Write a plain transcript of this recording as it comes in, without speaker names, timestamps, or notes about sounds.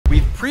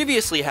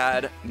previously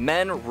had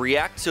men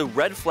react to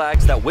red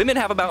flags that women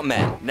have about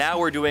men. Now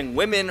we're doing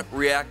women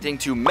reacting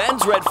to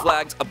men's red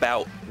flags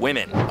about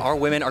women. Our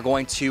women are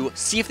going to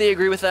see if they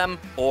agree with them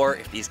or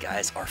if these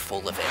guys are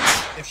full of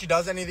it. If she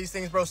does any of these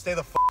things, bro, stay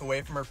the f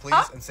away from her,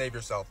 please, and save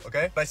yourself,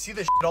 okay? But I see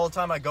this shit all the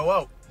time I go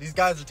out. These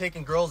guys are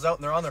taking girls out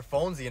and they're on their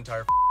phones the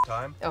entire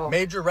time. Oh.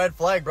 Major red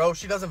flag, bro.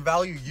 She doesn't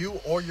value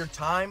you or your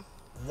time.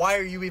 Why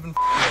are you even with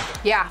her?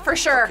 Yeah, for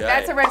sure. Okay.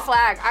 That's a red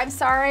flag. I'm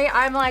sorry.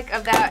 I'm like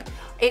of that.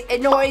 It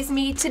annoys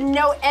me to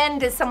no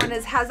end as someone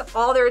has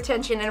all their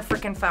attention in a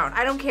freaking phone.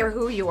 I don't care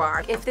who you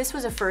are. If this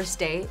was a first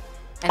date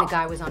and a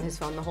guy was on his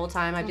phone the whole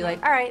time, I'd be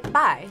like, all right,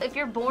 bye. If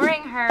you're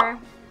boring her,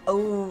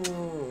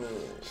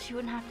 she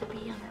wouldn't have to be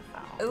on her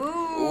phone.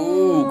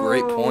 Ooh,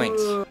 great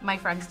point. My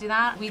friends do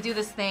that. We do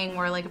this thing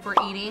where, like, if we're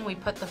eating, we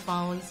put the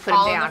phones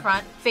all in the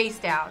front, face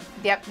down.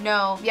 Yep.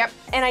 No. Yep.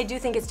 And I do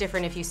think it's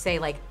different if you say,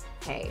 like,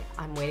 hey,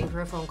 I'm waiting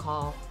for a phone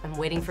call, I'm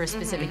waiting for a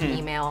specific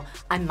email,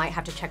 I might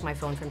have to check my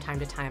phone from time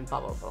to time,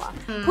 blah, blah, blah.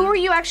 Who are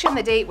you actually on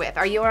the date with?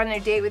 Are you on a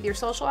date with your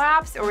social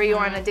apps, or are you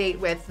on a date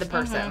with the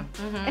person?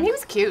 And he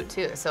was cute,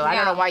 too, so I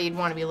don't know why you'd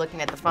want to be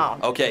looking at the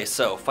phone. Okay,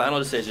 so final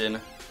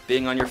decision,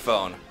 being on your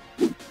phone,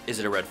 is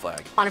it a red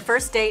flag? On a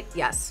first date,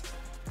 yes.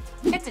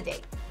 It's a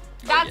date.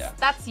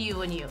 That's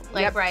you and you,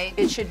 like, right?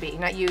 It should be,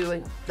 not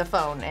you, the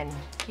phone, and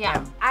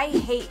I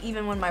hate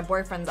even when my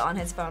boyfriend's on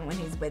his phone when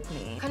he's with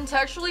me.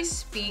 Contextually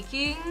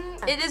speaking,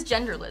 it is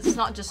genderless. It's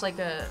not just like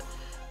a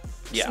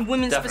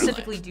women definitely.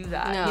 specifically do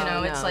that. No, you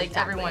know, no, it's like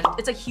exactly. everyone.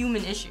 It's a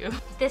human issue.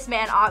 This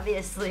man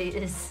obviously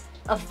is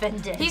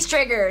offended. he's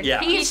triggered.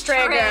 Yeah. He's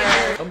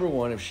triggered. Number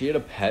one, if she had a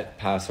pet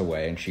pass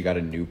away and she got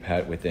a new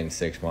pet within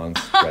 6 months,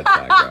 red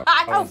flag, bro.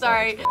 I'm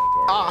sorry.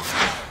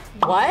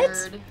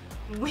 What?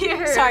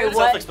 Weird. Sorry, what?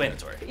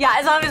 Self-explanatory. Yeah,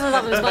 as long as it's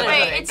self-explanatory.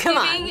 Wait, it's Come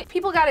giving- on.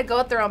 People gotta go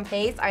at their own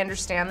pace, I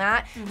understand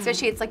that,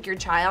 especially it's like your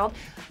child.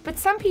 But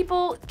some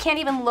people can't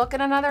even look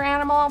at another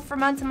animal for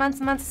months and months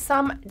and months.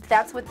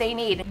 That's what they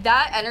need.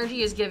 That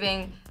energy is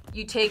giving,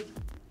 you take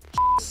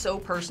so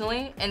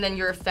personally, and then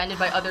you're offended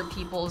by other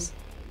people's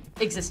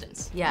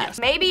existence. Yes.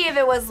 Maybe if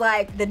it was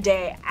like the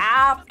day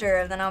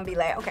after, then I'll be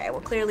like, okay, well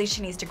clearly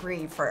she needs to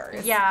grieve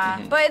first. Yeah.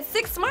 But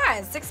 6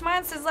 months. 6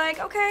 months is like,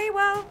 okay,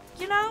 well,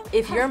 you know.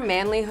 If your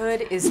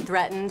manlyhood is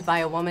threatened by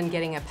a woman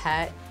getting a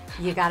pet,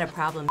 you got a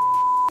problem.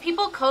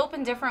 People cope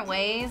in different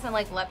ways and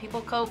like let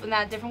people cope in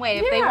that different way.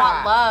 If they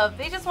want love,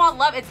 they just want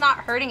love. It's not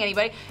hurting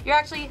anybody. You're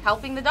actually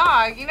helping the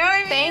dog. You know what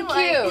I mean?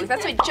 Thank you.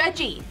 That's what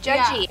judgy.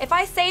 Yeah. If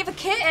I save a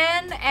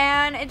kitten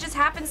and it just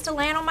happens to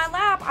land on my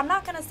lap, I'm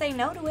not gonna say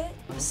no to it.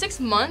 6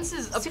 months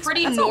is a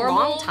pretty that's normal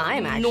a long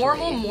time, actually.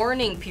 normal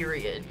mourning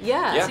period.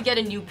 Yeah. To get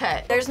a new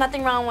pet. There's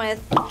nothing wrong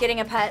with getting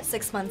a pet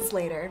 6 months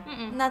later.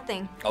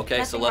 Nothing. Okay,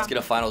 so Nothing let's wrong. get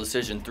a final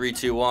decision. 3,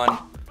 2, 1.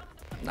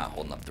 Not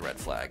holding up the red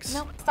flags.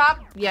 Nope.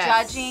 Stop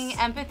Yes. judging.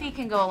 Empathy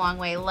can go a long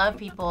way. Love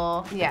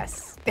people.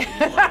 Yes.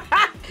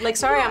 Like,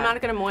 sorry, I'm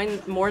not gonna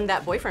mourn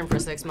that boyfriend for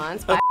 6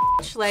 months, but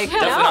like,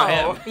 Definitely no. not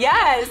him.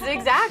 Yes,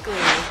 exactly.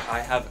 I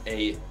have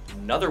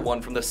another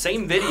one from the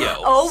same video.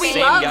 Oh, we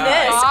same love guy.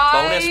 this.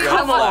 Bonus red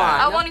Come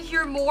flag. I want to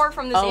hear more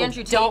from this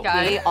Andrew Tate don't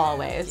guy. we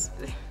always?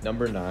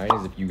 Number 9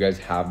 is if you guys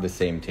have the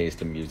same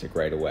taste in music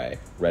right away,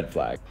 red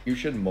flag. You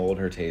should mold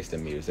her taste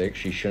in music.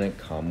 She shouldn't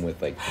come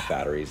with like the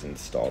batteries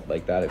installed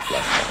like that. It's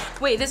less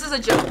fun. Wait, this is a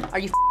joke. Are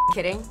you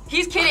kidding?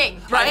 He's kidding,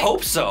 right? I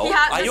hope so.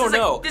 Yeah, I don't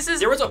know. This is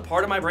there was a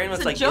part of my brain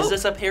that's a like, joke. is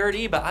this a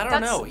parody? But I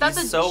don't know. That's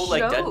He's a so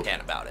like joke. deadpan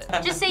about it.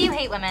 Just say you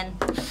hate women.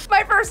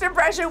 My first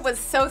impression was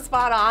so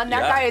spot on.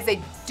 That Yeah. guy is a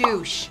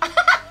douche.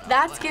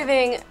 That's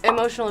giving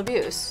emotional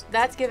abuse.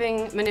 That's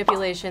giving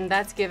manipulation.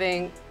 That's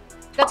giving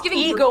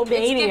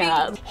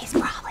egomania. He's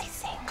probably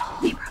single.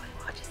 He probably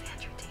watches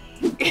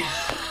Andrew Tate.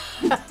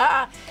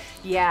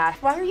 Yeah.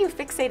 Why are you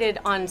fixated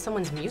on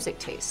someone's music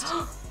taste?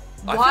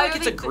 I feel like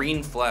it's a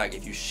green flag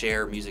if you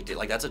share music taste.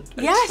 Like that's an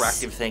Yes.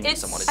 attractive thing to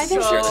It's someone. I If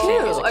think you share so the same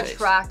too. music taste.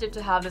 attractive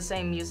to have the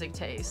same music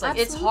taste. Like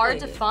it's hard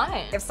to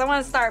find. If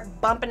someone start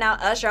bumping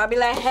out Usher, I'll be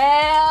like,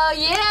 hell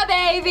yeah,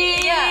 baby.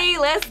 Yeah.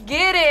 Let's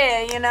get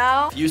it, you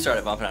know? If you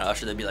started bumping out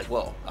Usher, they'd be like,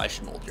 "Whoa, I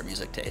should mold your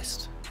music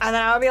taste." And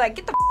then I'll be like,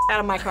 get the out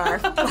of my car.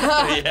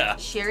 Yeah.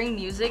 Sharing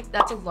music,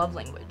 that's a love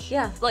language.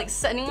 Yeah. Like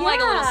sending like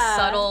a little Yeah.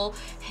 subtle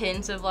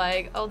hint of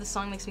like, oh, this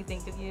song makes me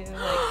think of you.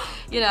 Like,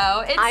 you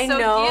know, it's I so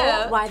know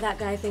cute. why that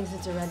guy thinks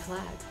it's a red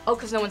flag. Oh,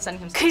 because no one's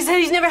sending him stuff. He said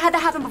he's never had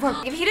that happen before.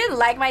 If he didn't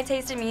like my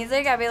taste in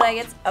music, I'd be like,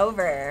 it's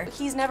over.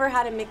 He's never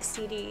had a mixed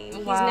CD.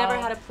 He's Wow. never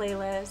had a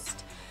playlist.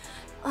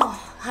 Oh,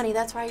 honey,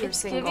 that's why you're It's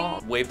single.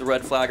 giving- Wave the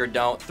red flag or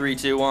don't. 3,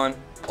 2, 1.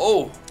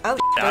 Oh. Oh,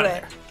 Get do out of it.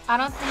 there. I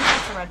don't think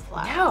that's a red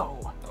flag. No.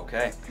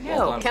 Okay. No.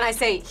 Well done. Can I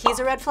say he's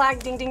a red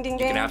flag? Ding, ding, ding,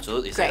 ding. You can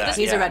absolutely say Great, that.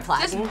 he's yeah. a red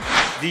flag.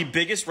 The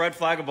biggest red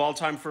flag of all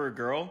time for a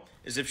girl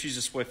is if she's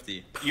a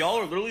Swiftie. Y'all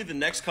are literally the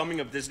next coming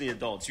of Disney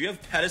adults. You have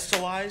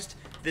pedestalized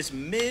this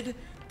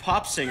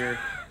pop singer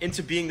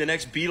into being the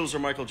next Beatles or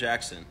Michael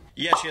Jackson.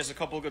 Yeah, she has a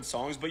couple of good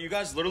songs, but you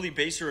guys literally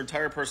base your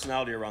entire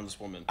personality around this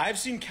woman. I've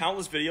seen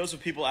countless videos of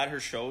people at her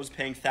shows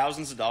paying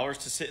thousands of dollars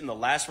to sit in the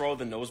last row of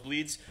the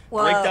nosebleeds,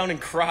 break down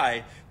and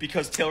cry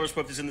because Taylor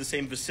Swift is in the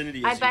same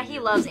vicinity as I bet he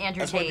loves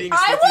Andrew Tate.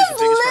 I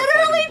was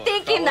literally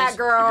thinking that,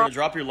 girl. You're gonna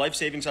drop your life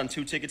savings on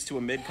 2 tickets to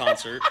a mid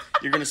concert.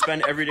 You're gonna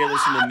spend every day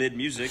listening to mid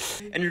music,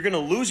 and you're gonna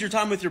lose your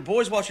time with your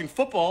boys watching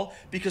football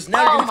because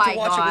now you're gonna have to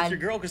watch it with your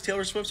girl because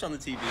Taylor Swift's on the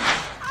TV.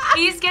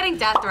 He's getting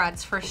death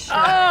threats for sure.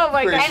 Oh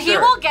my god. And he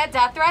will get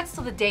death threats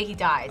till the day he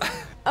dies.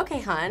 Okay,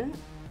 hun.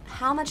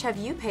 How much have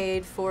you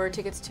paid for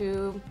tickets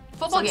to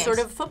Football some games. sort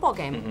of football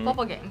game?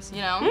 Football games,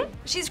 you know?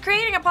 She's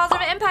creating a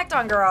positive impact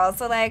on girls,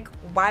 so like,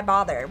 why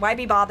bother? Why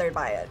be bothered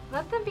by it?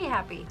 Let them be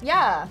happy.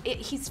 Yeah.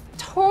 He's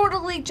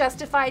totally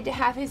justified to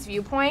have his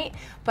viewpoint,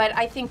 but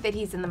I think that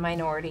he's in the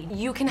minority.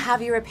 You can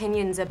have your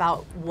opinions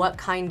about what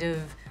kind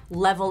of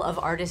level of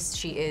artist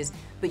she is,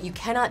 but you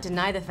cannot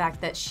deny the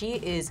fact that she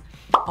is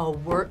a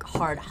work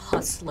hard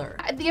hustler.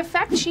 The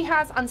effect she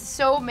has on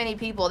so many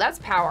people, that's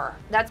power.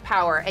 That's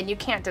power, and you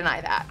can't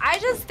deny that. I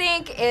just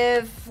think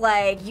if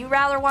like you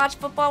rather watch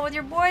football with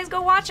your boys,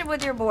 go watch it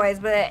with your boys.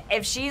 But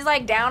if she's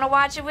like down to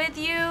watch it with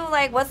you,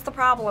 like what's the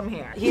problem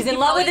here? He's in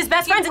love with his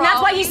best friends, and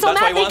that's why he's so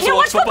mad they wants can't to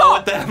watch football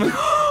with them.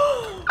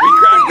 We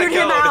cracked the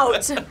Figured him code.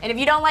 out. And if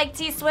you don't like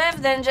T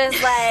Swift, then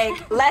just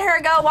like let her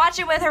go watch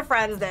it with her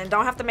friends. Then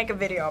don't have to make a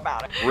video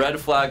about it. Red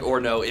flag or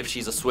no if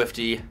she's a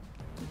Swiftie.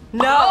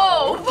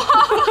 No.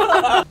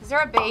 Is there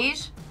a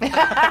beige?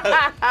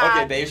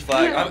 Okay, beige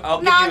flag.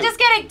 I'll No, I'm just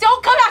kidding.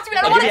 Don't come after me.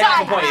 I don't want to die.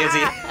 Give me half a point,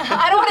 Izzy.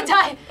 I don't want to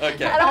die.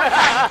 Okay. I don't want to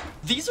die.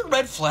 These are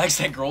red flags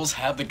that girls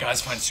have that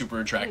guys find super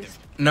attractive.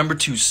 Number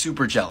 2,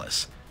 super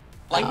jealous.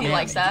 Like, He man,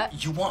 likes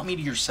that. You want me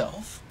to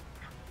yourself?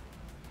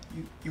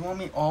 You want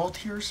me all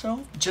to yourself?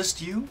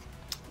 Just you?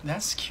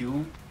 That's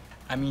cute.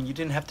 I mean, you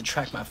didn't have to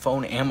track my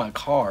phone and my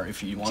car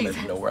if you wanted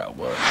to know where I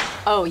was.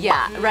 Oh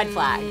yeah, red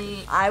flag.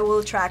 I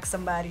will track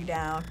somebody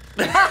down.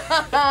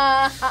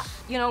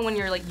 You know, when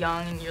you're like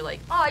young and you're like,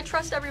 oh, I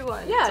trust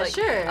everyone. Yeah, It's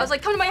like, sure. I was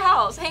like, come to my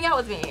house, hang out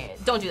with me.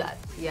 Don't do that.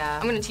 Yeah.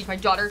 I'm gonna teach my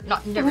daughter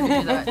never to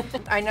do that.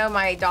 I know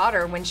my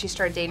daughter, when she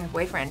started dating her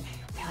boyfriend,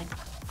 they're like,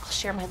 I'll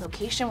share my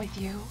location with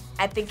you.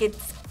 I think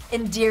it's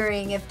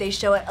endearing if they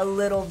show it a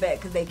little bit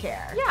because they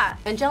care. Yeah.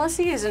 And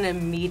jealousy is an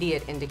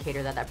immediate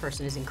indicator that that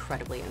person is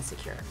incredibly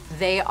insecure.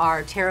 They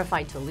are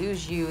terrified to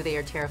lose you. They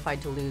are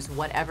terrified to lose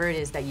whatever it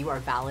is that you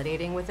are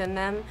validating within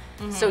them.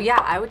 So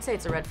yeah, I would say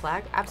it's a red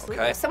flag,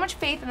 absolutely. Okay. So much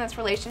faith in this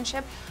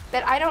relationship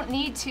that I don't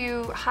need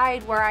to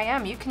hide where I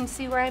am. You can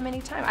see where I am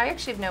anytime. I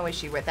actually have no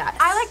issue with that.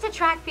 I like to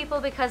track people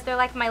because they're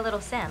like my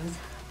little Sims.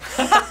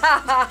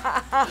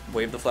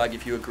 Wave the flag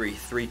if you agree.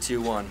 3,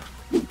 2, 1.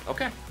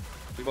 Okay.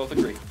 We both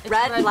agree.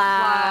 Red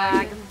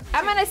flag.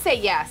 I'm gonna say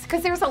yes,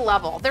 because there's a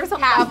level. There's a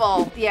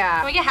level. Can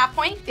Yeah. we get half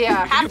point?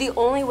 Yeah. The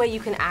only way you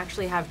can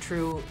actually have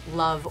true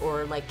love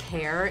or like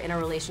care in a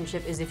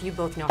relationship is if you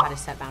both know how to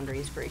set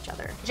boundaries for each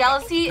other.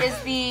 Jealousy is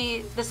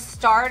the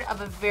start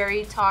of a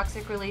very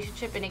toxic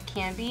relationship, and it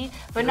can be,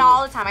 but not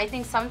all the time. I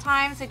think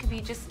sometimes it could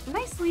be just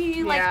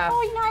nicely like, Yeah.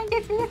 oh, you know, I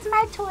did it's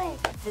my toy.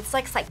 It's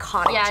like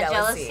psychotic Yeah,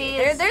 jealousy. jealousy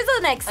is There's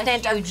an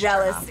extent of huge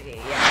jealousy.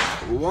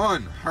 Yeah.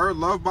 One, her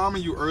love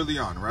bombing you early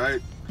on, right?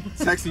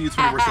 Texting you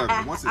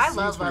 24/7. Once I it's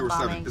love seen love 24/7.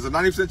 bombing. There's a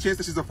 90% chance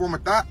that she's a form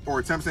of thought or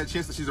a 10%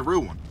 chance that she's a real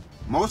one.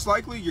 Most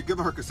likely, you're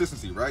giving her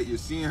consistency, right? You're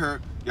seeing her,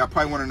 y'all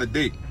probably went on a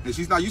date. And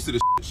she's not used to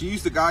this shit. She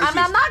used to guys I'm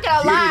not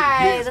gonna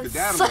lie.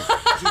 skedaddling.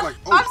 She's like,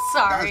 oh, I'm guys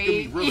sorry.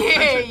 give me real Yeah,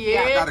 attention.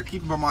 yeah. I gotta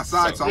keep him on my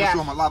side, so I'm Yeah.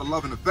 gonna show him a lot of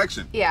love and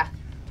affection. Yeah.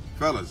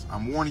 Fellas,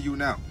 I'm warning you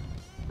now.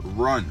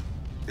 Run.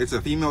 It's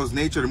a female's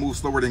nature to move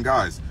slower than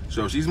guys.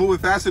 So if she's moving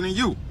faster than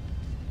you,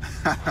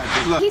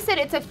 good luck. He said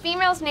it's a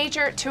female's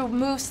nature to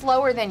move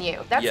slower than you.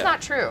 That's Yeah. not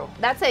true.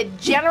 That's a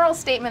general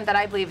statement that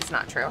I believe is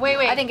not true. Wait.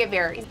 I think it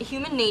varies.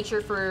 Human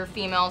nature for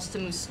females to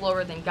move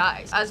slower than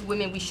guys. As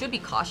women, we should be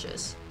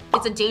cautious.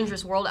 It's a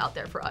dangerous world out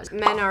there for us.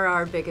 Men are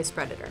our biggest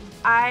predator.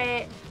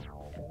 I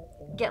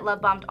get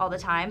love bombed all the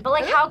time, but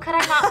like, how could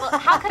I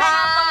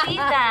not believe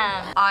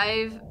them?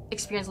 I've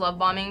experienced love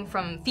bombing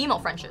from female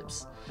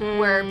friendships,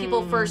 where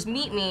people first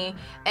meet me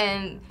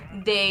and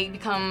they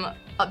become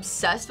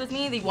obsessed with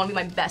me. They want to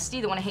be my bestie.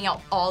 They want to hang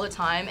out all the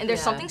time, and there's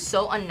Yeah. something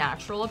so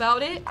unnatural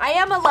about it. I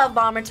am a love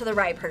bomber to the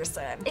right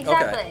person.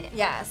 Exactly.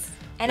 Yes.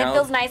 And Now- it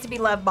feels nice to be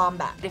love bombed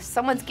back. If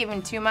someone's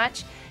giving too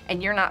much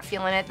and you're not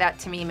feeling it, that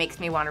to me makes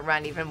me want to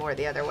run even more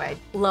the other way.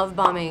 Love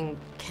bombing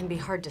can be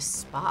hard to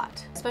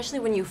spot, especially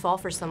when you fall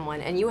for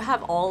someone and you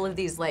have all of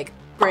these like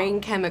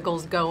brain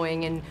chemicals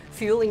going and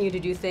fueling you to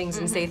do things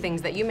and say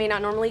things that you may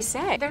not normally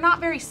say. They're not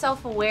very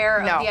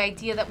self-aware No. of the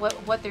idea that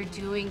what they're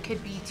doing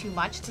could be too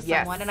much to Yes.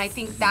 someone, and I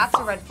think that's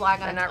a red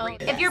flag on They're its not own.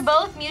 reading. If you're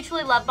both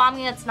mutually love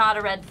bombing, it's not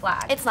a red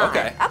flag. It's not.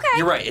 Okay.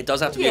 You're right. It does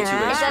have to be a two-way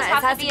It does street.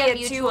 have has to be a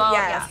mutual.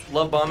 yes.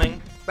 Love bombing.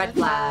 Red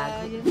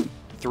flag.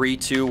 3,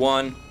 2,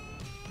 1.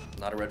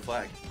 Not a red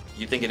flag.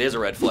 You think it is a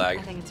red flag?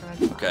 I think it's a red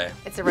flag. Okay.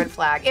 It's a red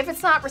flag. If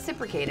it's not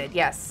reciprocated,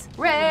 yes.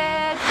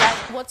 Red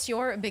flag. What's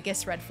your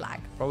biggest red flag?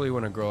 Probably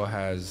when a girl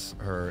has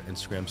her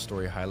Instagram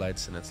story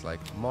highlights and it's like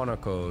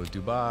Monaco,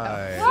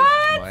 Dubai,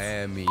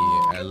 Miami,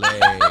 LA,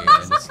 and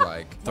it's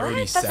like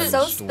 37 That's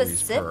so stories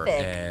specific. per.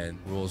 And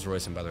Rolls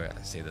Royce, and by the way,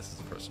 I say this as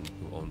a person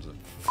who owns a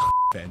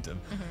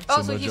Phantom, Oh,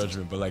 so so no he's-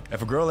 judgment. But like,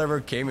 if a girl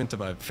ever came into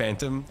my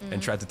Phantom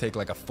and tried to take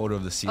like a photo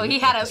of the scene, Oh, he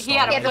like, had the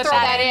to put star,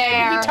 that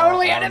in. He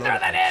totally had to throw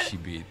that in.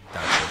 she'd be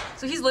that's it.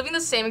 So he's living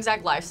the same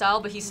exact lifestyle,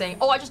 but he's saying,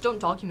 "Oh, I just don't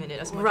document it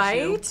as much." As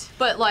you. Right?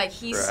 But like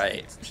he's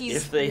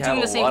If they doing have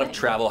the a same lot thing. of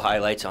travel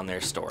highlights on their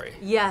story.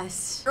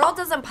 Yes. Girl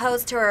doesn't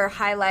post her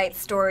highlight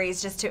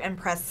stories just to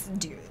impress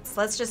dudes.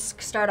 Let's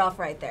just start off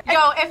right there.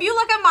 Yo, if you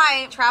look at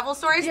my travel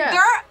stories, Yeah.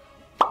 they're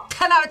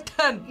 10 out of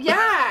 10.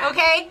 Yeah.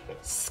 Okay?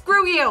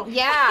 Screw you.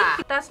 Yeah.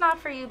 That's not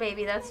for you,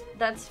 baby.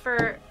 That's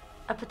for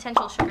a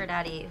potential sugar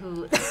daddy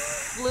who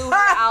flew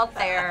her out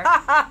there.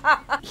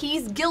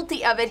 He's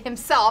guilty of it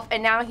himself,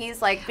 and now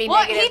he's like being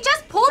Well, negative. he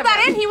just pulled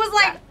that in. He was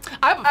like,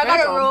 I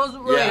got a Rolls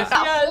Royce. Yeah.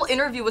 That whole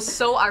interview was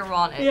so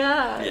ironic.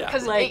 Yeah. Yeah.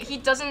 Because he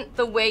doesn't,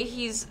 the way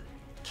he's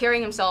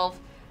carrying himself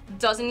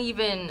doesn't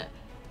even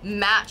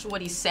match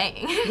what he's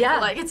saying. Yeah.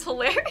 Like, it's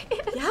hilarious.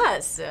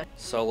 Yes.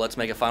 So let's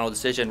make a final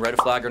decision. Red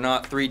flag or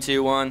not? 3,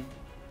 2, 1.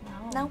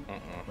 No.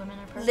 Women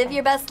are perfect. Live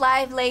your best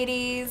life,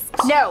 ladies.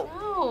 No.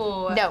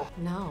 No. No.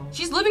 No.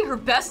 She's living her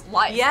best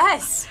life.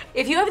 Yes.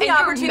 If you have the And you're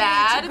opportunity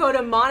mad? to go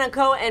to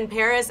Monaco and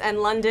Paris and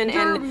London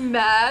You're and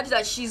mad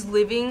that she's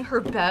living her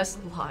best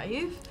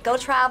life? Go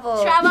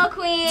travel. Travel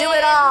queen. Do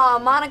it all.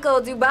 Monaco,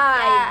 Dubai.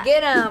 Yeah.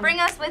 Get them. Bring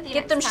us with you.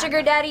 Get them next time.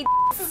 sugar daddy.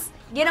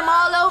 Get them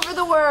all over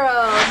the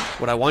world.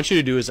 What I want you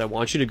to do is I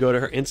want you to go to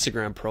her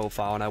Instagram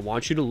profile and I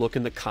want you to look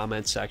in the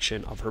comment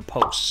section of her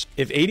posts.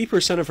 If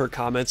 80% of her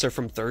comments are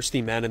from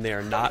thirsty men and they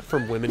are not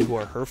from women who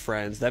are her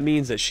friends, that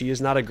means that she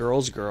is not a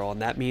girl's girl,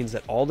 and that means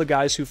that all the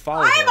guys who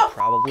follow her are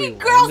probably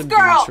girl's random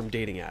girl. dudes from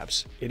dating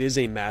apps. It is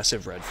a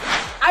massive red flag.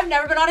 I've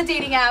never been on a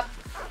dating app.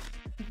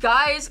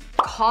 Guys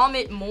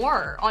comment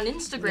more on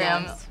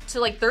Instagram Yes. to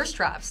like thirst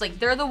traps. Like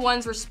they're the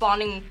ones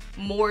responding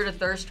more to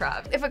thirst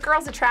traps. If a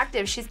girl's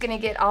attractive, she's gonna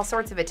get all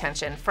sorts of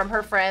attention from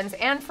her friends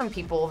and from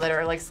people that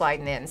are like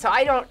sliding in. So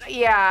I don't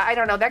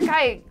know. That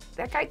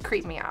guy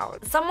creeped me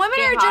out. Some women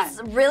Damn are hot.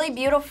 just really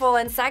beautiful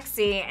and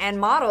sexy and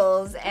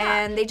models,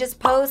 and they just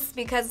post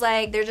because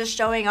like they're just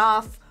showing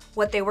off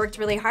what they worked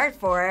really hard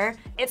for.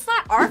 It's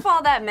not our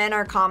fault that men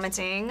are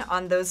commenting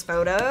on those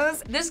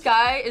photos. This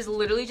guy is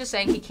literally just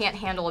saying he can't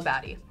handle a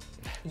baddie.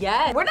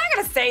 yes. We're not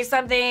gonna say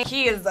something,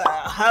 he is a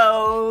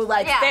hoe,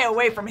 like stay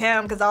away from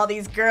him because all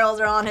these girls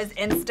are on his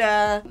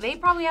Insta. They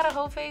probably had a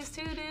hoe phase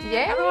too, dude.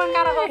 Yeah. Everyone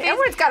got a hoe phase.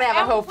 Everyone's gotta have a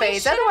And hoe we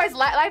phase. should've- Otherwise,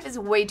 life is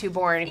way too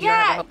boring if you don't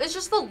have a hoe. It's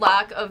just the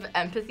lack of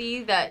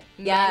empathy that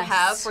men Yes.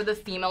 have for the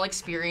female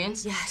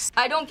experience. Yes.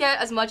 I don't get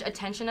as much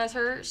attention as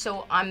her,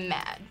 so I'm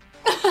mad.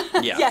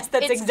 Yeah. Yes,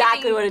 that's It's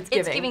exactly giving- what it's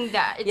giving. It's giving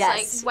that. It's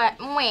Yes. like,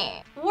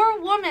 wah. We're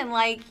women,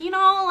 like, you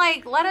know,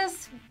 like, let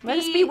us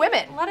be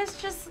women. Let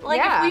us just, like,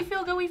 Yeah. if we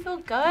feel good, we feel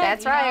good.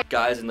 That's you know? right.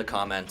 Guys in the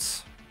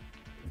comments.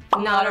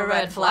 Not a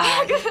red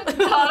flag.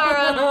 Not a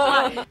red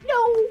flag.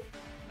 No.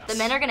 The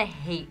men are gonna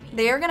hate me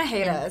They are gonna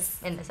hate us.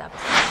 in this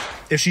episode.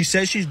 If she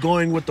says she's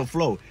going with the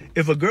flow,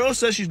 if a girl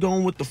says she's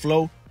going with the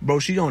flow, bro,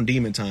 she on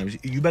demon times.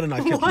 You better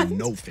not catch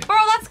no fin. Bro,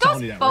 that I'm goes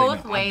telling you that right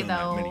both now. way I've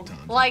done that many though.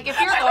 times. Like, if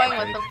you're going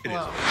with the It is.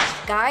 flow.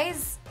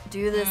 Guys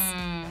do this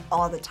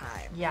all the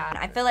time. Yeah.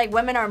 I feel like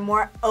women are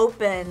more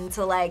open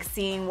to like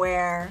seeing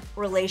where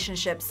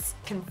relationships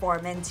can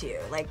form into.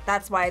 Like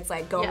that's why it's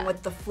like going Yeah.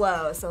 with the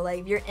flow. So like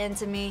if you're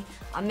into me,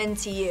 I'm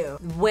into you.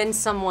 When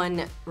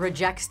someone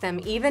rejects them,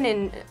 even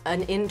in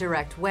an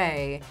indirect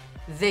way,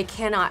 they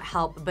cannot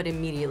help but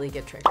immediately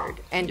get triggered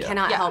and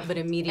cannot Yeah. help but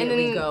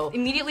immediately And then go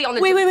immediately on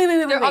the wait,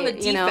 they're on the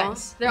you know?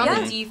 defense. They're on Yeah.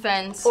 the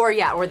defense. Or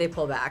they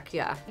pull back.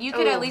 Yeah. You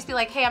could at least be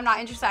like, hey, I'm not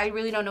interested. I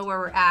really don't know where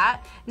we're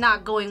at.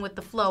 Not going with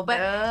the flow.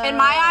 But in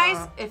my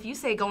eyes, if you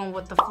say going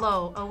with the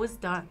flow, oh, it's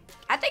done.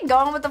 I think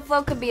going with the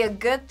flow could be a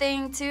good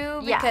thing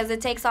too Yeah. because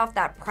it takes off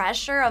that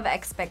pressure of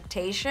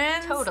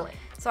expectations. Totally.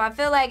 So I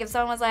feel like if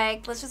someone was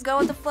like, let's just go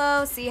with the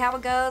flow, see how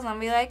it goes, and I'm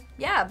be like,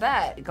 yeah,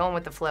 bet. Going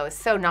with the flow is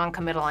so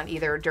non-committal on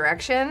either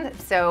direction.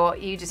 So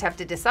you just have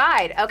to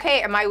decide,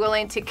 okay, am I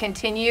willing to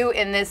continue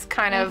in this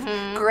kind of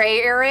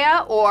gray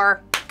area or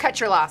cut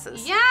your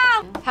losses? Yeah.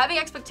 Having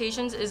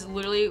expectations is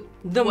literally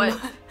what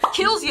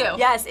kills you.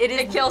 Yes, it is.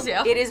 It kills you.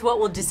 It is what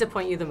will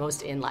disappoint you the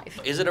most in life.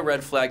 Is it a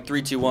red flag?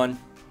 3, 2, 1.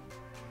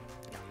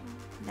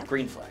 No.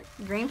 Green flag.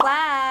 Green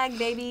flag,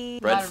 baby.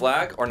 Red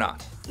flag or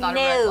not? Not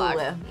No. a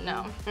red flag.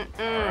 No.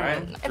 All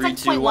right. It's 3, like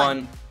 2,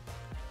 1.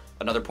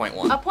 Another point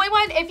one. A point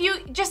one, if you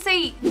just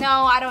say, no,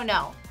 I don't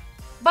know.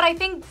 But I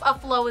think a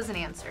flow is an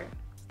answer.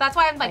 That's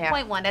why I'm like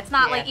point one. That's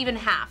not like even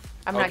half.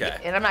 I'm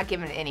not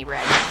giving it any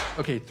red.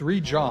 Okay,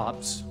 3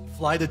 jobs.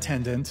 Flight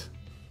attendant,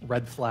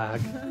 red flag.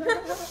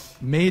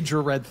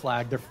 Major red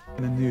flag, they're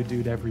f***ing a new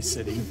dude every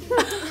city.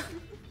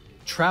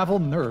 Travel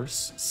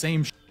nurse,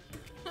 same sh**.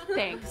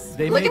 Thanks.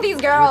 Look at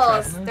these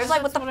girls. They're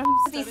like, what the f***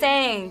 is he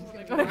saying?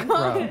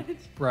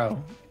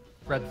 Bro,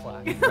 red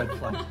flag, red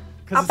flag.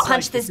 'Cause I'll it's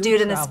punch like, this if you're a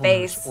dude in the travel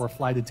nurse face. Or a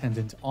flight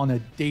attendant on a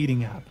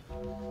dating app,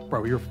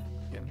 bro, you're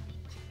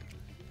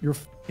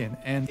f***ing.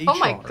 And HR, Oh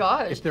my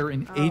gosh. if they're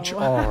in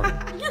HR,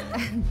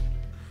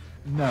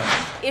 no.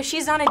 If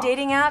she's on a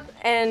dating app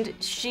and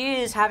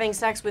she is having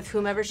sex with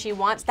whomever she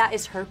wants, that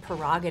is her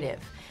prerogative.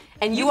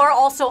 And you are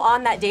also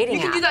on that dating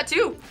app. You can do that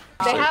too.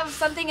 They have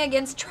something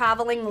against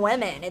traveling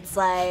women. It's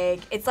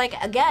like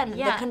again,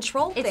 the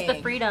control thing. It's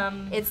the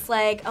freedom. It's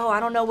like, oh, I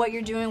don't know what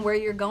you're doing, where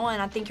you're going.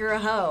 I think you're a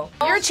hoe.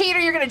 You're a cheater,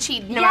 you're gonna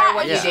cheat no matter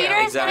what you do.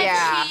 Cheater's exactly.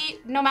 gonna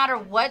cheat no matter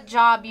what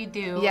job you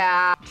do.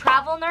 Yeah.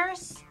 Travel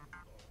nurse?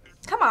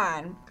 Come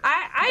on.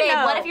 I Babe,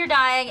 know. what if you're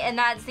dying and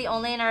that's the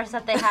only nurse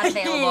that they had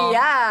available?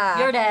 Yeah.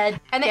 You're dead.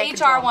 And the Get HR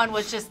control. one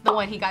was just the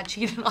one he got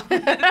cheated on.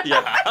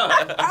 Yeah,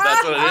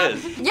 that's what it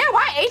is. Yeah,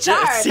 why HR?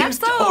 Yeah, it seems That's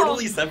so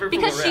totally separate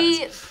Because from the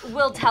she rest.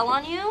 will tell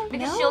on you?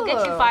 Because she'll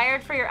get you No.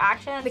 fired for your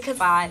actions? Because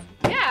fine.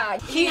 Yeah.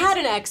 He had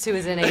an ex who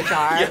was in HR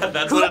Yeah,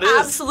 that's who what it is.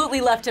 absolutely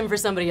left him for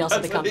somebody else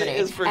at the That's what it company.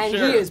 is for and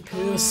sure. he is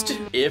pissed.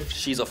 If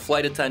she's a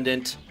flight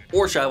attendant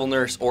or travel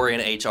nurse or in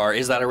HR,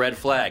 is that a red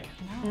flag?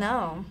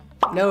 No.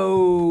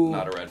 No.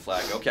 Not a red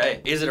flag.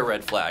 Okay. Is it a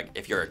red flag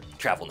if you're a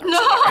travel nurse? No.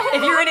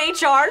 If you're in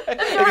HR.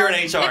 If you're in HR,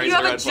 If it's you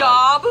have a a red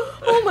job.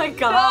 Oh my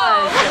god.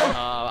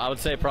 I would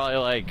say probably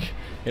like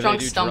if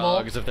Drunk they do stumble.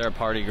 drugs, if they're a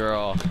party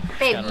girl.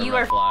 Babe, kinda you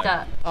red are flag. f***ed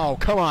up. Oh,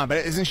 come on,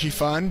 but isn't she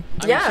fun?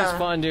 I mean, she's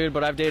fun, dude,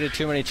 but I've dated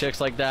too many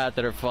chicks like that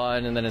that are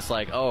fun, and then it's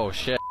like, oh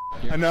shit.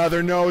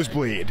 Another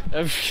nosebleed.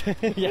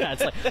 Yeah,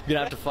 it's like you're gonna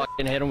have to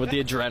fucking hit him with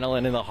the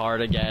adrenaline in the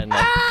heart again.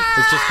 Like,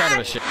 it's just kind of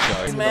a shit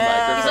show. He's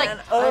like,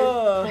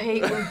 I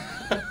hate when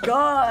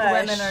Gosh.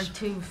 women are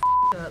too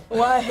f***ed up.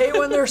 Well, I hate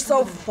when they're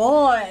so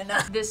fun.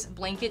 This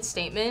blanket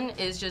statement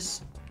is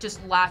just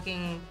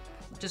lacking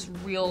just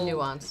real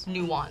nuance.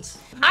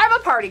 I'm a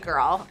party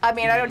girl. I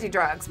mean, I don't do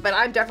drugs, but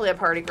I'm definitely a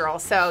party girl,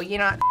 so you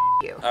know,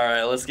 you. All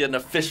right, let's get an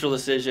official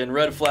decision.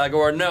 Red flag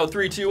or no?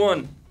 3, 2,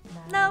 1.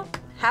 No.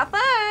 Have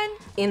fun.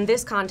 In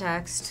this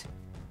context,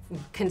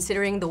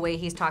 considering the way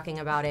he's talking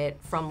about it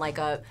from like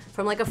a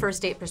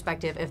first date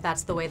perspective, if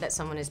that's the way that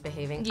someone is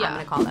behaving, I'm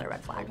gonna call that a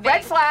red flag.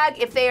 Red flag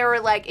if they are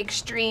like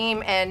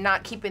extreme and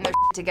not keeping their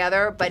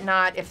together, but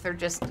not if they're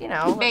just, you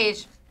know.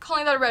 Beige.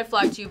 Calling that a red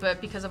flag too,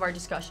 but because of our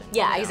discussion.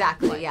 Yeah, you know,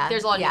 exactly. like, Yeah.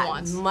 There's a lot of yeah,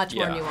 nuance. Much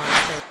more Yeah.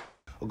 nuance.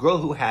 A girl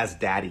who has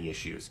daddy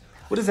issues.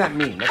 What does that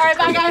mean? That's All right, a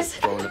term bye, that guys.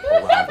 gets thrown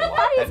around a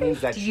lot. That means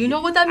that Do she you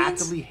know what that means?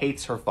 actively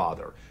hates her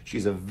father.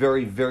 She's a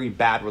very, very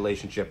bad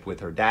relationship with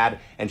her dad,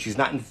 and she's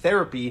not in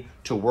therapy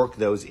to work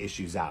those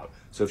issues out.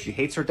 So if she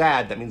hates her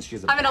dad, that meens she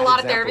has a I'm in bad a lot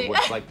of example therapy. what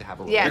it's like to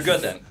have a Yes. relationship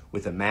You're good then.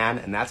 with a man,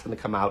 and that's going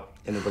to come out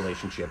in the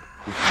relationship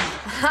with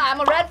you. I'm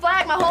a red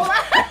flag my whole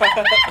life.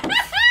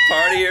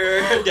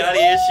 Partier, daddy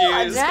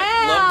issues,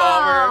 love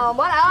bomber.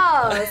 What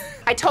else?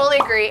 I totally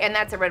agree, and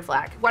that's a red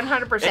flag.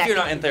 100%. If you're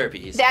not in therapy,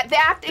 he's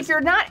If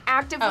you're not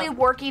actively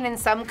working in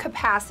some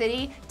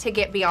capacity to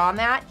get beyond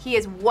that, he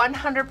is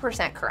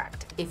 100%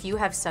 correct. If you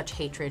have such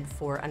hatred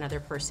for another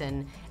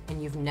person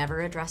and you've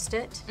never addressed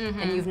it,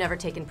 and you've never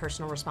taken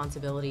personal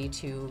responsibility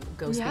to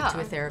go speak to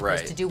a therapist,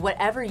 Right. to do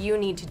whatever you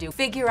need to do,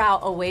 figure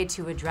out a way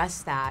to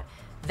address that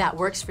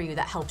works for you,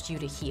 that helps you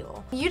to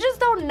heal. You just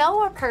don't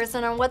know a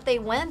person and what they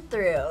went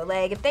through.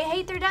 Like, if they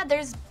hate their dad,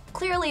 there's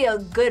clearly a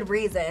good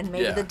reason.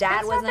 Maybe Yeah. the dad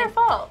It's not wasn't their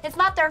fault. It's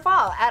not their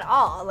fault at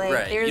all. Like,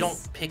 right. there's You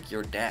don't pick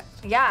your dad.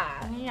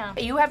 yeah.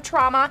 You have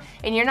trauma,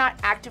 and you're not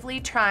actively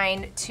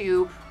trying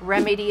to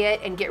remedy it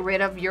and get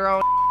rid of your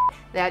own.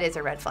 That is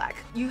a red flag.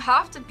 You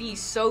have to be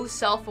so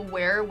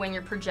self-aware when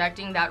you're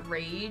projecting that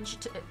rage,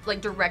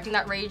 like directing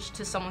that rage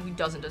to someone who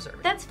doesn't deserve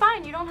it. That's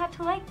fine. You don't have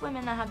to like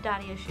women that have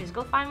daddy issues.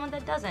 Go find one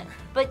that doesn't.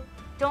 But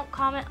don't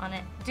comment on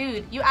it.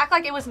 Dude, you act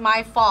like it was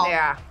my fault.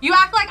 Yeah. You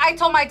act like I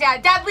told my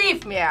dad, Dad,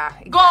 leave. Yeah,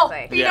 Go.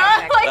 exactly. You Yeah,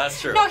 know? Like,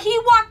 that's true. No, he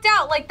walked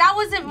out. Like, that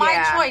wasn't my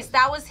Yeah. choice.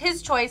 That was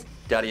his choice.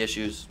 Daddy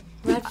issues.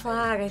 Red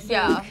flag, I think.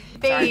 Yeah.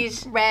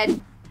 Beige, red.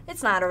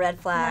 It's not a red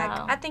flag.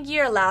 No. I think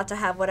you're allowed to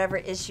have whatever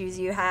issues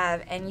you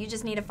have, and you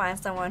just need to find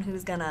someone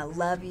who's gonna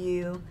love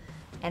you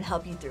and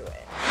help you through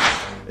it.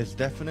 It's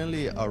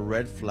definitely a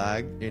red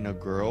flag in a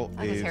girl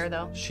Like his if hair,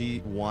 though.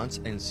 she wants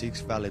and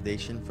seeks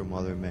validation from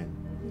other men.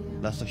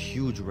 That's a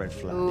huge red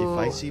flag. If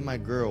I see my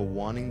girl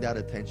wanting that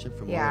attention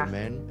from Yeah. other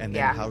men, and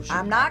then Yeah. how she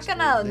I'm not acts with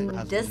gonna it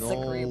has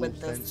disagree no with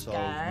this sense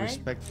guy. of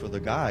respect for the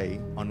guy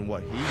on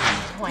what he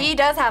needs. He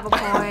does have a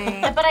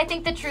point. But I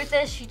think the truth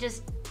is she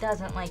just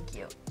doesn't like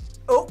you.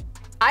 Oh,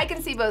 I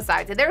can see both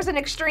sides. There's an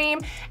extreme,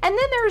 and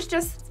then there's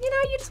just, you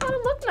know, you just want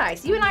to look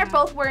nice. You and I are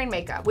both wearing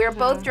makeup. We're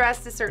both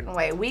dressed a certain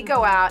way. We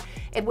go out,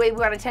 and we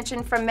want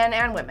attention from men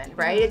and women,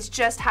 right? It's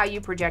just how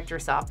you project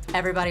yourself.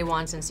 Everybody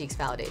wants and seeks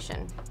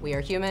validation. We are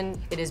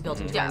human. It is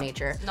built into our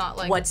nature. Not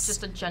like What's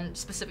just a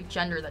specific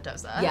gender that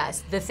does that.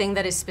 Yes, the thing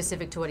that is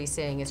specific to what he's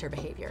saying is her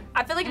behavior.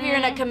 I feel like if you're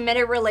in a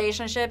committed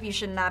relationship, you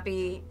should not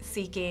be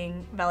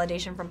seeking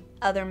validation from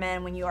other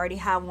men when you already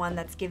have one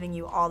that's giving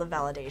you all the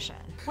validation.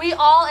 We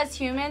all, as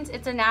humans,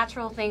 it's a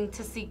natural thing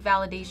to seek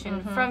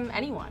validation from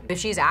anyone. If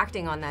she's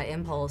acting on that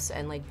impulse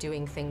and like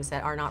doing things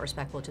that are not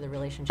respectful to the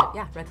relationship,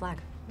 yeah, red flag.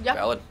 Yeah.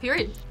 Valid.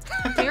 Period.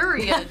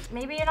 Period.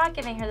 Maybe you're not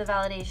giving her the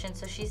validation,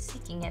 so she's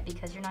seeking it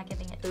because you're not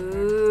giving it to her.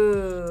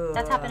 Ooh.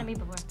 That's happened to me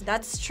before.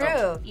 That's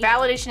true.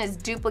 Validation is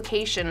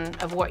duplication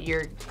of what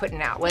you're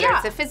putting out, whether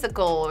it's the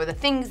physical or the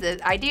things,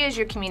 the ideas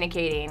you're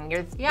communicating,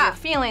 your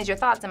feelings, your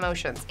thoughts,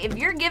 emotions. If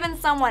you're giving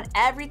someone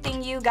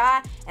everything you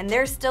got and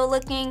they're still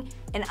looking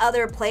in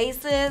other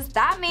places,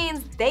 that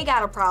means they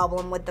got a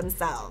problem with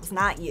themselves,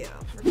 not you.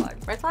 Red flag.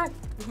 Red flag.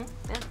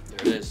 There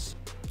it is.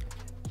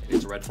 It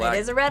is a red flag. It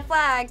is a red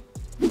flag.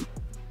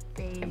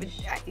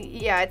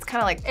 Yeah, it's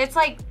kind of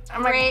like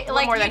I'm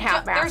like more than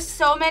half mast. There's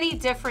so many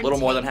different. A little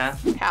more than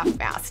half. Half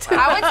mast.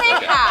 I would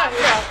say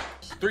half.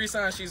 3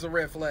 signs she's a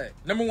red flag.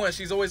 Number 1,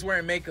 she's always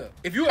wearing makeup.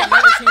 If you have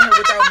never seen her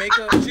without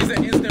makeup, she's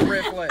an instant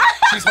red flag.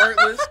 She's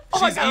heartless,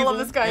 she's God, I evil, love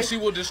this guy. and she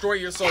will destroy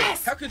your soul.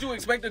 How could you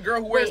expect a girl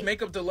who wears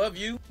makeup to love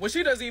you when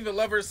she doesn't even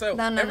love herself?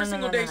 Every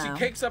single day she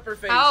cakes up her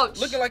face,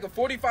 looking like a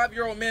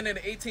 45-year-old man in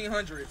the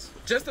 1800s,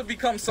 just to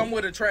become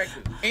somewhat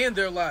attractive. And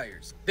they're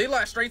liars. They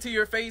lie straight to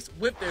your face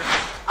with their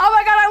Oh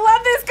my God, I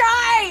love this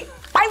guy!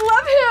 I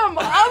love him!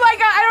 Oh my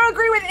God, I don't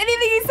agree with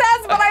anything he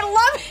says, but I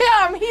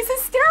love him! He's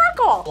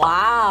hysterical!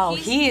 Wow,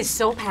 he is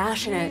so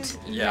passionate.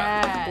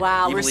 Yeah.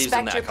 Wow, He believes in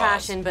respect that your cause.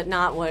 passion, but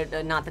not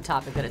not the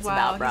topic that it's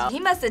about, bro. He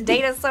must have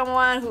dated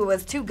someone who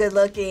was too good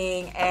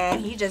looking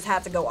and he just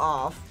had to go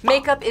off.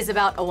 Makeup is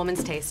about a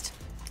woman's taste.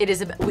 It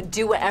is about,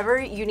 do whatever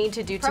you need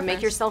to do to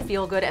make yourself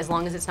feel good as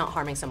long as it's not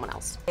harming someone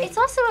else. It's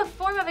also a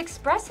form of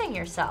expressing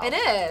yourself. It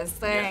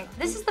is. Like,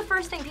 this is the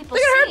first thing people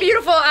look see. at her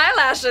beautiful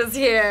eyelashes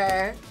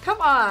here.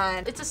 Come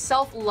on. It's a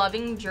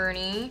self-loving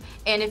journey,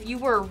 and if you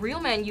were a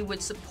real man, you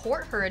would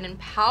support her and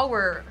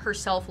empower her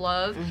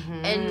self-love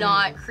and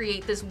not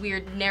create this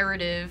weird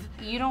narrative.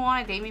 You don't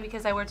want to date me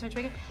because I wear too much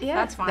makeup? Yeah,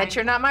 That's fine. that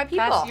you're not my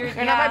people. You're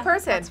not my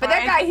person. that's But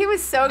that fine. guy, he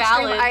was so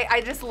extreme. Valid.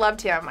 I just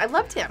loved him. I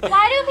loved him.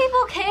 Why do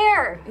people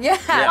care? Yeah.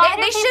 Why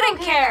do They people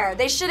shouldn't care.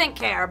 They shouldn't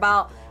care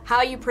about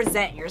how you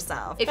present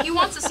yourself. If you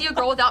want to see a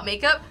girl without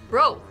makeup,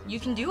 bro, you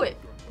can do it.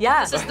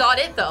 Yeah. This is not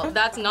it though.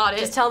 That's not it.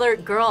 Just tell her,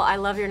 girl, I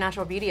love your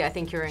natural beauty. I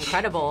think you're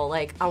incredible.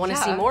 Like, I want to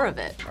see more of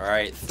it. All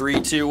right, 3,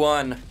 2,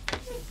 1.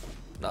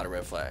 Not a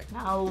red flag. No.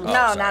 Oh, No,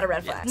 sorry. not a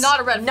red flag. Not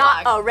a red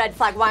Not flag. a red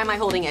flag. Why am I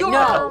holding it? You're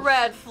no. a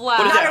red flag.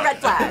 Put it Not down. a red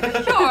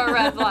flag. You're a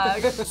red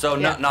flag. So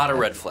not a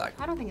red flag.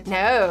 I don't think it's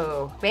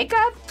No.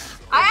 Makeup?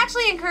 I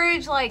actually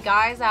encourage like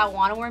guys that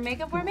want to wear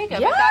makeup, If that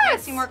Yes.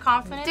 makes you more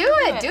confident. Do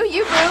it. Do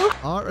you, boo.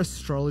 Are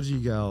astrology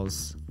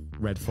girls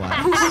red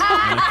flags?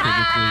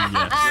 Unequivocally,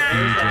 yes.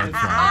 Huge red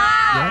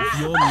flag. If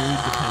your mood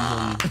depends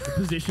on the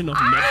position of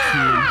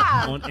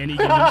Neptune on any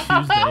given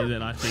Tuesday,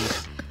 then I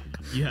think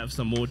you have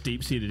some more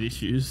deep-seated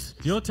issues.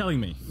 You're telling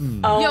me.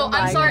 Oh Yo,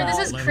 I'm sorry, God. this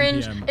is 11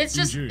 cringe. PM It's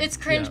just, in June. it's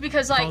cringe Yeah.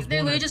 because I like was they're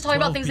born literally at just talking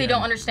about 12 things they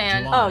don't PM,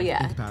 understand. July. Oh,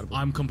 yeah.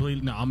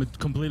 I'm a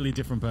completely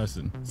different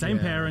person. Same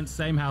Yeah. parents,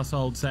 same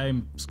household,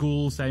 same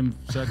school, same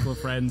circle of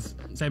friends,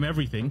 same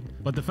everything.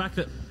 But the fact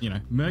that,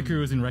 Mercury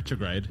was in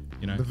retrograde,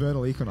 The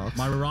vernal equinox.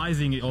 my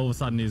rising all of a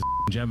sudden is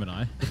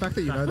Gemini. The fact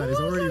that you know that is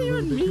already a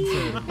little bit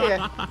concerning.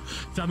 Yeah.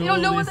 Tell me You don't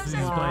all know what this this is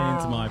is. playing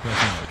into my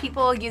personality.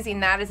 People using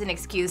that as an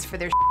excuse for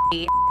their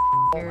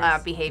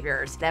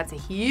behaviors. That's a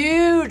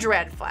huge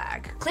red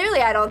flag.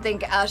 Clearly, I don't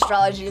think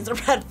astrology is a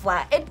red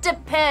flag. It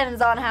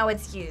depends on how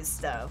it's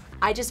used, though.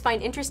 I just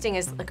find interesting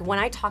is like when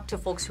I talk to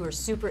folks who are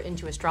super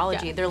into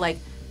astrology, they're like,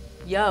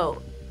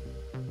 yo,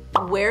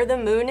 where the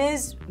moon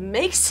is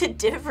makes a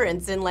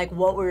difference in like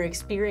what we're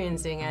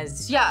experiencing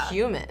as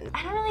human.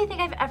 I don't really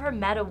think I've ever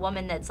met a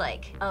woman that's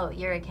like, oh,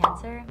 you're a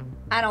Cancer?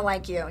 I don't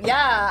like you.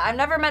 Yeah, I've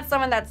never met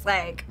someone that's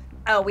like,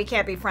 oh, we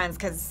can't be friends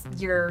because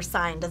your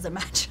sign doesn't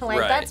match.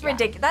 Like, Right. that's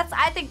ridiculous.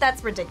 I think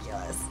that's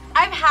ridiculous.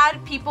 I've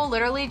had people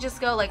literally just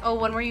go like, oh,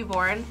 when were you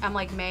born? I'm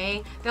like,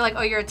 May. They're like,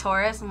 oh, you're a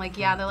Taurus. I'm like,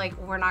 yeah. They're like,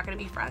 we're not gonna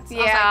be friends. I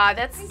was Yeah, like,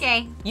 that's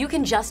okay. You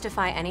can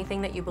justify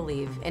anything that you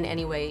believe in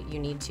any way you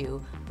need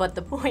to, but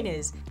the point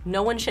is,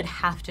 no one should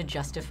have to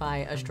justify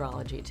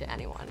astrology to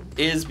anyone.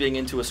 Is being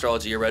into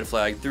astrology a red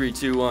flag? 3,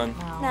 2, 1.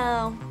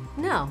 No.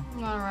 No.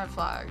 Not a red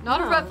flag.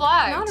 Not a red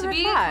flag. Not a to red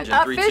be flag.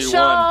 Jen, 3, 2, 1.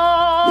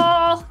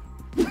 Official!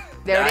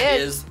 There That it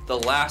is. is the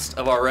last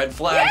of our red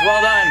flags.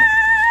 Well done.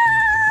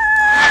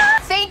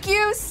 Thank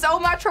you so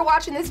much for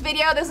watching this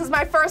video. This was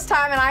my first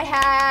time and I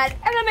had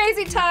an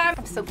amazing time.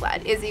 I'm so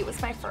glad Izzy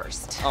was my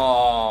first.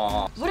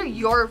 Aww. What are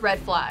your red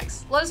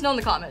flags? Let us know in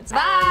the comments.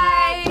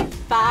 Bye.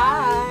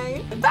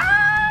 Bye.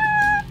 Bye.